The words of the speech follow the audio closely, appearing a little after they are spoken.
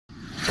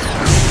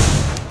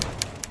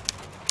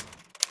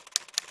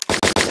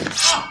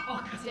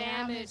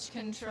damage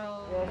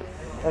control.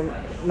 And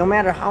no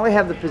matter how I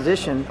have the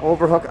position,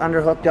 overhook,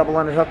 underhook, double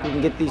underhook, we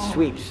can get these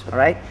sweeps, all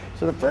right?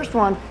 So the first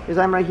one is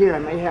I'm right here. I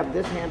may have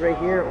this hand right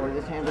here or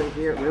this hand right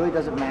here. It really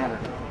doesn't matter.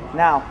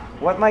 Now,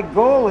 what my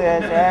goal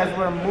is as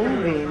we're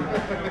moving,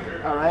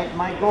 all right,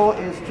 my goal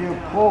is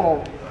to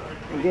pull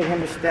and get him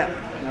to step,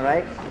 all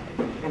right?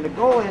 And the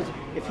goal is,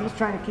 if he's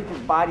trying to keep his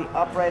body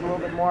upright a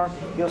little bit more,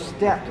 he'll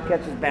step to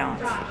catch his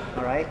balance,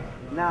 all right?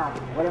 Now,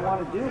 what I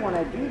want to do when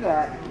I do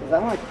that is I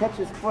want to catch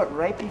his foot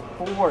right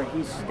before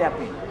he's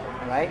stepping,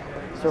 all right?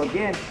 So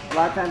again, a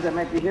lot of times I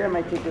might be here, I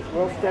might take this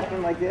little step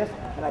in like this,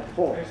 and I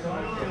pull,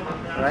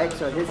 all right?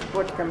 So his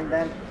foot's coming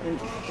down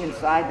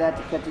inside that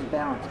to catch his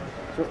balance.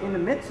 So in the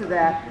midst of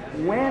that,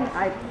 when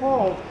I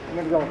pull, I'm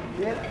going to go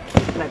dip,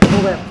 and I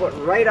pull that foot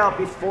right out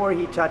before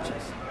he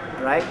touches,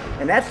 all right?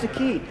 And that's the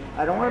key.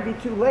 I don't want to be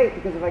too late,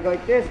 because if I go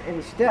like this and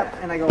he steps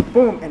and I go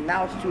boom, and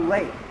now it's too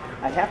late.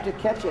 I have to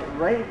catch it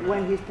right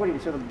when he's putting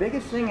it. So the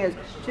biggest thing is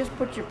just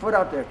put your foot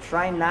out there.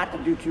 Try not to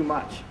do too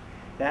much.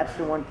 That's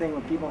the one thing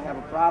when people have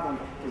a problem,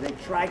 is they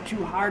try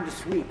too hard to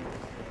sweep.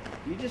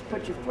 You just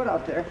put your foot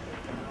out there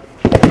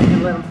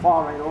and let them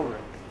fall right over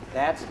it.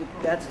 That's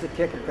the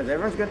kicker, because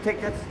everyone's going to take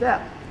that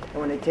step.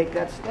 And when they take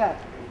that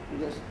step,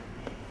 you just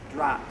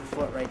drop the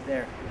foot right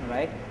there, all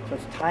right? So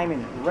it's timing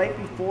it right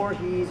before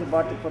he's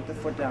about to put the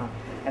foot down.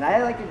 And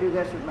I like to do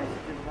this with my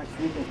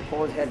sweep and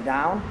pull his head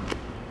down.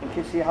 You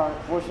can see how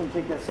I force him to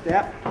take that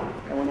step,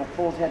 and when I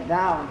pull his head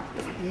down,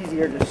 it's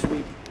easier to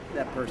sweep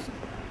that person.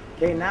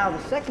 Okay, now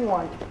the second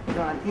one is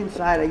on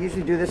inside. I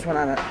usually do this one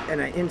in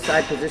an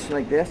inside position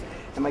like this,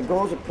 and my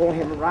goal is to pull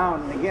him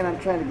around, and again, I'm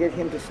trying to get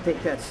him to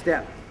take that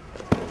step.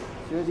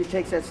 As soon as he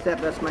takes that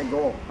step, that's my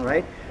goal, all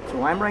right?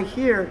 So I'm right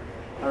here,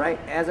 all right?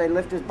 As I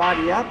lift his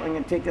body up, I'm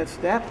gonna take that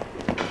step,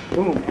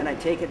 boom, and I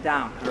take it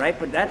down, all right?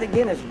 But that,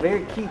 again, is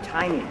very key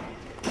timing.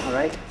 All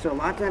right, so a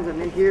lot of times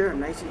I'm in here, I'm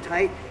nice and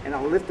tight, and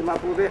I'll lift him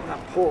up a little bit, and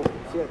I'll pull.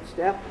 See that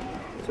step?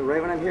 So right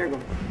when I'm here, I go,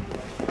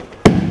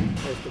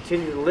 I just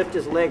continue to lift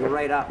his leg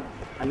right up.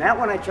 On that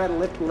one, I try to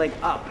lift the leg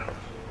up.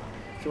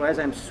 So as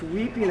I'm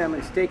sweeping him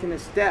and taking the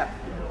step,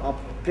 I'll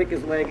pick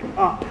his leg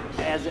up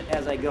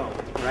as I go,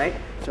 right?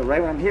 So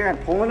right when I'm here, I'm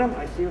pulling him,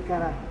 I see what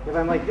kind of, if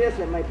I'm like this,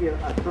 it might be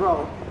a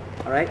throw,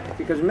 all right?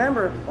 Because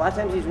remember, a lot of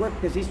times he's working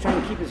because he's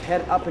trying to keep his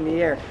head up in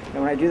the air,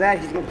 and when I do that,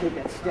 he's gonna take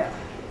that step.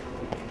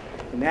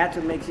 And that's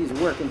what makes these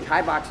work, in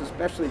Thai boxing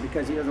especially,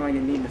 because he doesn't want to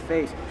get knee in the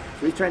face.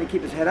 So he's trying to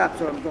keep his head up,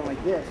 so I'm going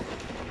like this.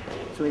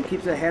 So he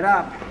keeps the head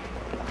up,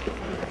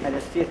 I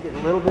just see it get a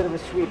little bit of a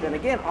sweep. And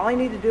again, all I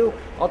need to do,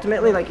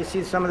 ultimately, like you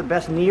see some of the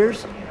best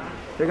kneers,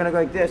 they're going to go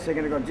like this. They're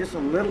going to go just a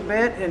little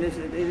bit, and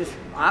they just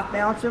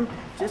off-balance them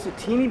just a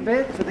teeny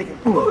bit so they can,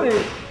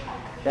 ooh,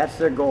 that's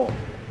their goal.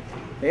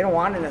 They don't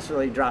want to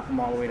necessarily drop them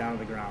all the way down to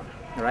the ground,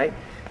 all right?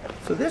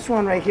 So this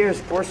one right here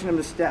is forcing them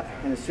to step,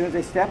 and as soon as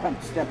they step,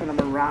 I'm stepping them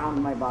around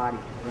my body,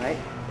 right?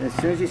 And as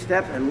soon as you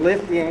step, I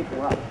lift the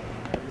ankle up.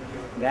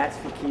 That's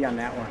the key on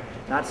that one.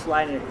 Not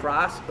sliding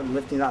across, but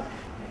lifting up.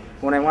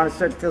 When I want to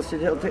start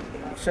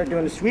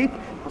doing the sweep,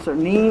 I'll start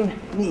knee,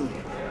 knee.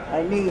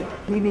 I knee,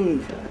 he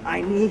knees.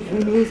 I knee, he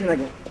knees, and I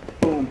go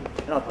boom.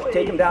 And I'll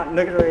take him down and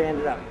look at where I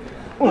ended up.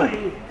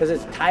 Boom, because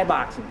it's Thai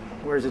boxing.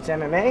 Whereas it's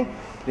MMA,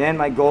 then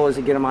my goal is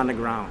to get him on the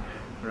ground,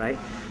 right?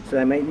 So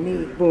I might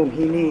knee, boom,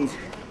 he knees.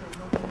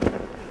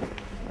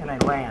 And I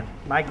land.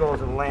 My goal is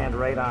to land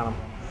right on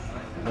him,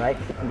 right?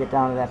 And get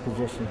down to that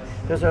position.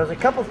 Because there's a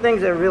couple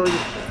things that really,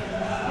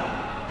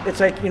 it's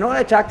like, you know what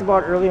I talked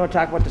about earlier when I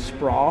talked about the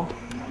sprawl?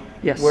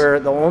 Yes. Where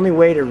the only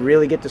way to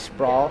really get the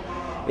sprawl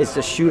is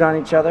to shoot on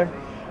each other.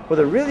 Well,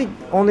 the really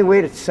only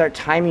way to start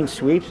timing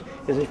sweeps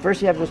is at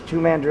first you have those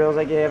two-man drills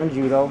like you have in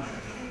judo,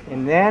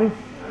 and then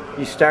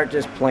you start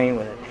just playing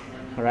with it,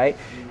 all right?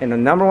 And the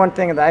number one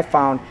thing that I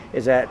found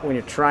is that when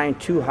you're trying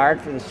too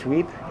hard for the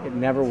sweep, it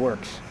never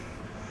works.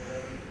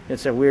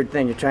 It's a weird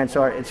thing. You're trying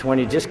so hard. It's when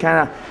you just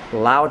kind of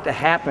allow it to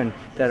happen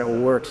that it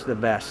works the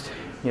best,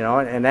 you know.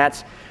 And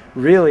that's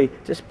really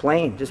just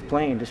playing, just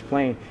playing, just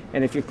playing.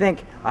 And if you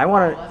think I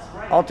want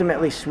to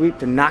ultimately sweep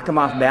to knock him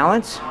off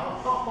balance,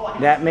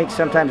 that makes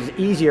sometimes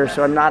easier.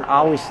 So I'm not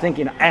always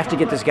thinking I have to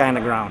get this guy on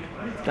the ground.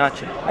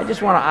 Gotcha. I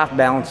just want to off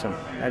balance him.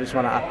 I just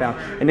want to off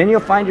balance, and then you'll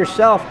find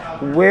yourself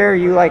where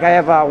you like. I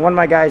have one of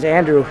my guys,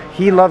 Andrew.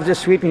 He loves this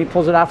sweep, and he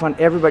pulls it off on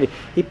everybody.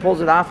 He pulls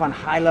it off on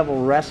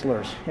high-level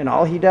wrestlers, and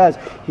all he does,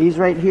 he's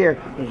right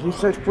here, and he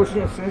starts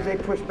pushing. As soon as they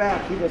push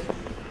back, he just,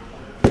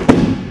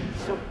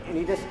 and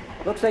he just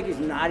looks like he's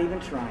not even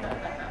trying.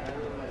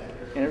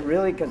 And it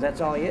really, because that's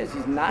all he is.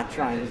 He's not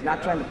trying. He's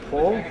not trying to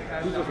pull.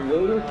 He's just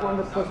waiting for him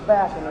to push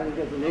back, and then he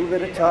gets a little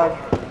bit of tug,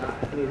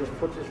 and he just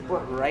puts his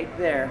foot right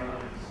there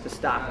to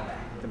stop him,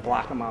 to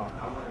block him out.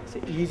 It's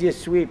the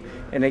easiest sweep,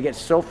 and they get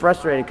so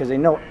frustrated because they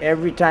know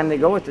every time they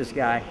go with this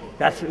guy,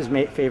 that's his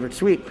favorite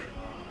sweep.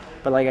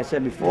 But like I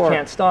said before, you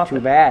can't stop too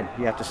bad.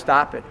 You have to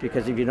stop it,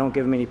 because if you don't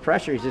give him any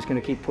pressure, he's just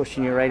going to keep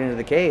pushing you right into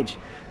the cage.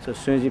 So as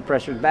soon as he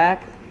pressures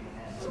back,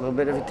 it's a little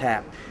bit of a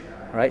tap.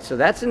 All right, so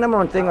that's the number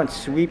one thing on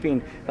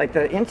sweeping. Like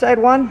the inside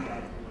one,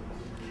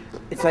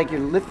 it's like you're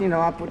lifting him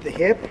up with the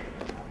hip,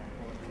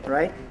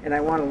 right? And I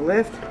want to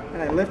lift,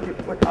 and I lift your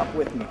foot up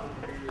with me.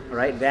 All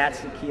right, that's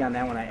the key on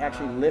that one. I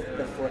actually lift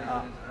the foot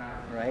up.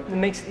 Right? It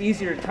makes it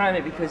easier to time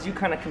it because you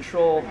kind of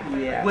control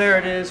Yes. where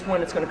it is,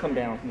 when it's going to come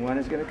down. When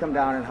it's going to come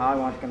down and how I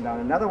want it to come down.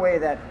 Another way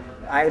that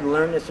I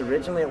learned this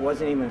originally, it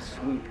wasn't even a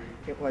sweep.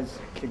 It was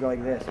to go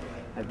like this.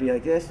 I'd be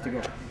like this to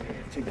go,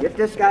 to get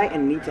this guy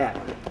and knee tap.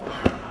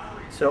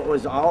 So it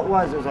was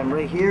I'm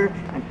right here,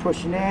 I'm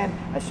pushing in,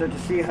 I start to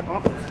see,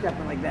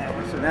 stepping like that.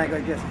 So then I go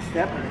like this, I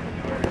step,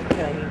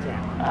 and I knee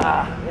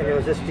tap. And it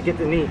was just to get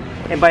the knee.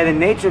 And by the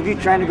nature of you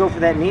trying to go for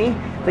that knee,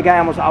 the guy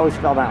almost always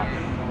fell down.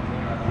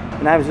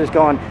 And I was just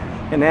going,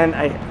 and then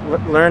I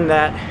learned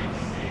that,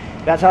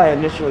 that's how I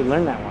initially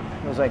learned that one.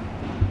 It was like,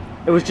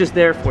 it was just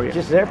there for you.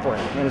 Just there for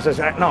you. And it's just,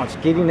 no, it's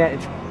getting that,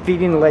 it's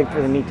feeding the leg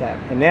for the knee tap.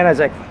 And then I was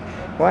like,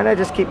 why don't I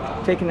just keep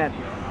taking that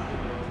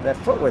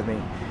foot with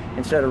me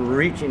instead of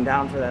reaching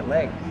down for that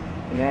leg?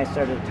 And then I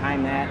started to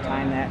time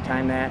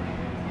that.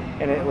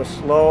 And it was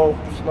slow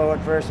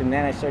at first, and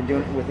then I started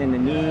doing it within the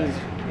knees,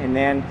 and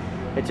then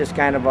it just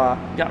kind of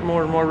got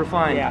more and more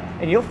refined. Yeah,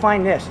 and you'll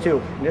find this too.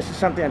 And this is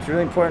something that's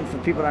really important for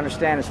people to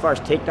understand as far as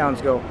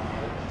takedowns go.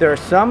 There are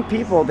some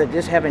people that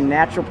just have a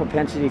natural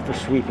propensity for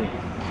sweeping.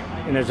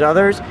 And there's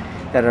others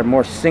that are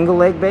more single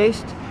leg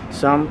based,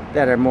 some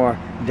that are more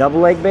double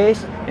leg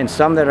based, and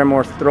some that are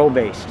more throw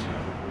based.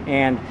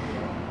 And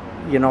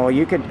you know,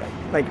 you could,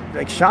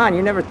 like Sean,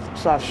 you never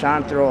saw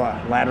Sean throw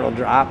a lateral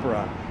drop or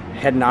a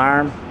head and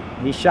arm.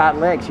 He shot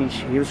legs.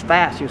 He was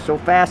fast. He was so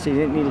fast he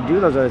didn't need to do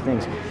those other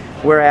things.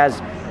 Whereas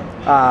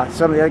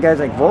some of the other guys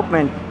like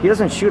Volkman, he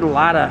doesn't shoot a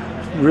lot of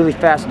really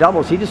fast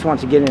doubles. He just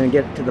wants to get in and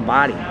get to the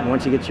body. And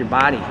once he gets your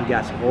body, he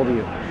got a hold of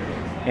you.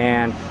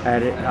 And I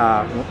had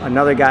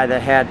another guy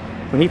that had,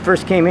 when he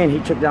first came in, he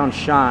took down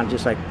Sean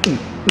just like,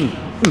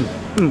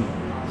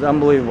 It was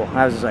unbelievable.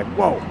 I was just like,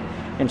 whoa.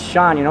 And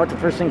Sean, you know what the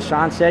first thing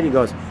Sean said? He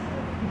goes,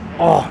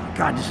 oh,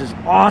 God, this is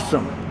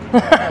awesome.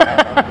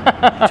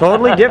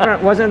 Totally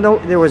different.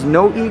 There was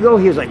no ego.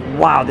 He was like,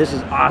 wow, this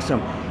is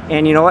awesome.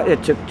 And you know what?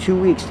 It took 2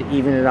 weeks to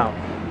even it out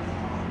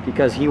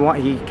because he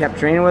kept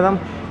training with them.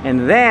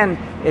 And then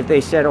if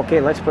they said, okay,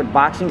 let's put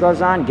boxing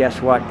gloves on,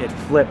 guess what? It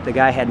flipped. The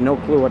guy had no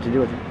clue what to do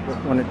with it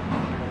when it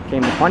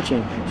came to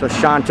punching. So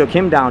Sean took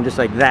him down just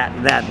like that.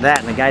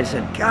 And the guy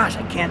said, gosh,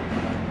 I can't.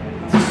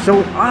 It's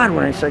so odd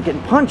when I start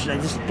getting punched. I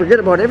just forget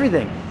about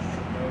everything.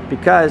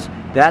 Because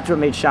that's what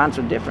made Sean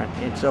so different.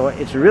 And so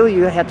it's really,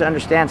 you have to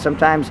understand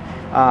sometimes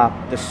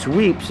the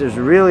sweeps, there's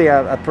really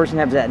a person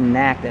has that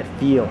knack, that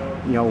feel,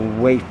 you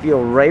know,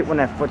 feel right when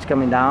that foot's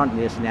coming down,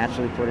 they just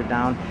naturally put it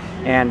down.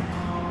 And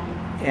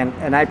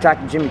I've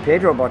talked to Jimmy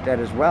Pedro about that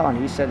as well, and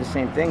he said the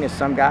same thing as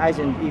some guys,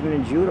 and even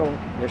in judo,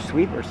 they're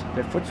sweepers,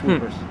 they're foot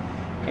sweepers.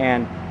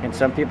 And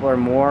some people are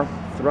more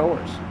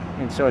throwers.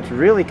 And so it's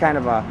really kind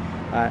of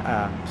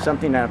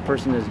something that a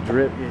person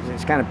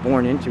is kind of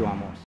born into almost.